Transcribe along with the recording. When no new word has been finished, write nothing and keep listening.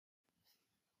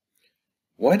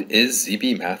What is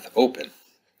zbMATH Open?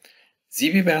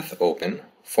 zbMATH Open,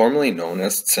 formerly known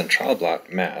as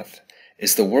Zentralblatt MATH,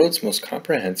 is the world's most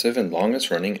comprehensive and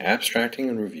longest-running abstracting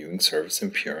and reviewing service in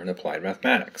pure and applied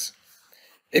mathematics.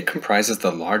 It comprises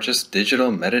the largest digital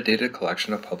metadata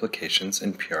collection of publications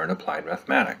in pure and applied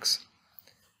mathematics.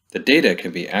 The data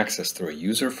can be accessed through a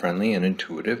user-friendly and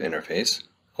intuitive interface,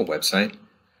 a website,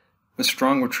 with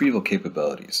strong retrieval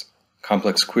capabilities,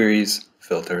 complex queries,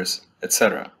 filters,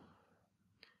 etc.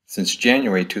 Since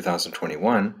January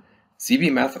 2021,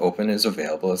 zbMATH Open is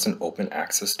available as an open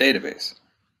access database.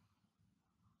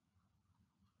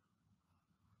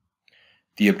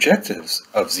 The objectives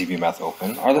of zbMATH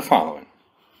Open are the following: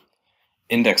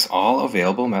 index all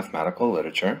available mathematical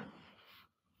literature,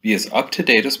 be as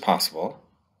up-to-date as possible,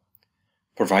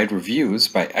 provide reviews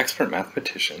by expert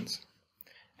mathematicians,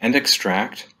 and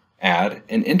extract, add,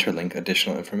 and interlink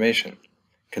additional information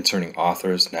concerning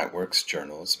authors, networks,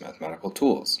 journals, mathematical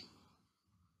tools.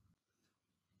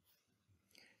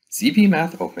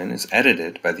 zbMATH Open is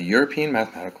edited by the European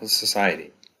Mathematical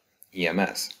Society,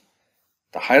 EMS,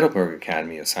 the Heidelberg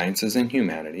Academy of Sciences and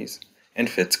Humanities, and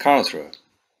FIZ Karlsruhe.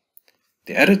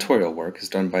 The editorial work is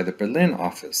done by the Berlin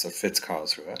office of FIZ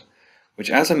Karlsruhe, which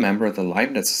as a member of the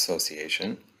Leibniz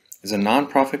Association is a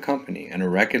non-profit company and a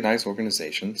recognized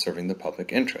organization serving the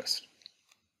public interest.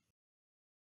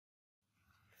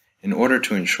 In order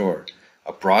to ensure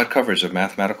a broad coverage of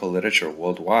mathematical literature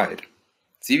worldwide,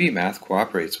 zbMATH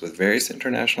cooperates with various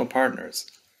international partners,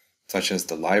 such as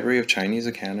the Library of Chinese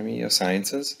Academy of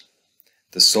Sciences,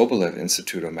 the Sobolev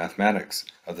Institute of Mathematics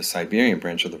of the Siberian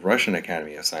branch of the Russian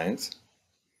Academy of Science,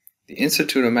 the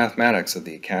Institute of Mathematics of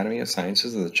the Academy of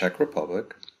Sciences of the Czech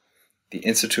Republic, the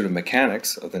Institute of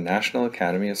Mechanics of the National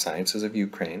Academy of Sciences of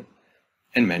Ukraine,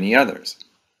 and many others.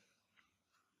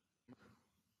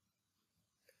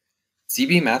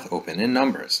 zbMATH Open in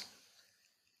numbers.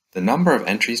 The number of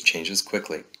entries changes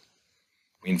quickly.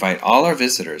 We invite all our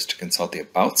visitors to consult the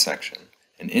About section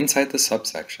and inside the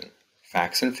subsection,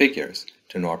 Facts and Figures,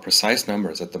 to know our precise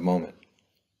numbers at the moment.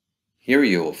 Here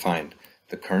you will find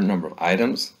the current number of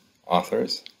items,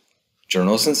 authors,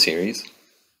 journals and series,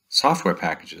 software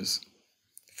packages,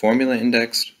 formula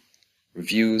indexed,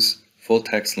 reviews, full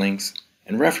text links,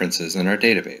 and references in our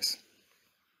database.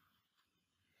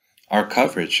 Our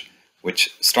coverage,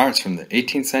 which starts from the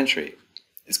 18th century,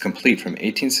 is complete from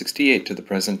 1868 to the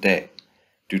present day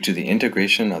due to the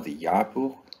integration of the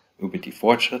Jahrbuch über die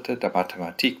Fortschritte der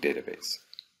Mathematik database.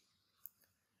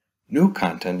 New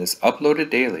content is uploaded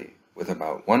daily with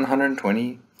about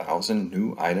 120,000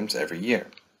 new items every year.